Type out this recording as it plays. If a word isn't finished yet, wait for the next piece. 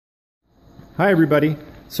Hi everybody.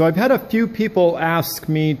 So I've had a few people ask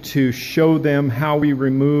me to show them how we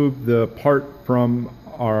remove the part from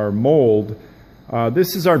our mold.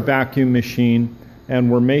 This is our vacuum machine,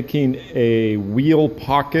 and we're making a wheel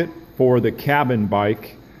pocket for the cabin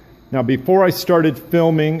bike. Now before I started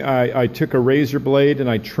filming, I took a razor blade and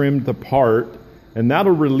I trimmed the part, and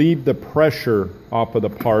that'll relieve the pressure off of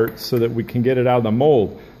the part so that we can get it out of the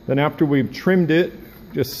mold. Then after we've trimmed it,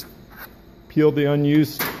 just peel the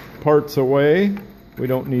unused parts away. We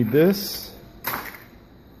don't need this,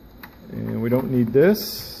 and we don't need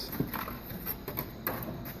this,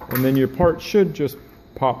 and then your part should just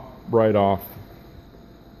pop right off.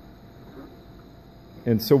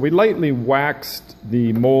 And so we lightly waxed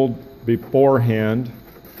the mold beforehand,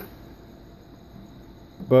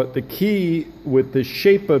 but the key with the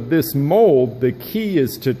shape of this mold, the key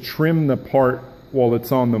is to trim the part while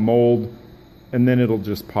it's on the mold, and then it'll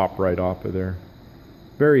just pop right off of there.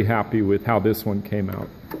 Very happy with how this one came out.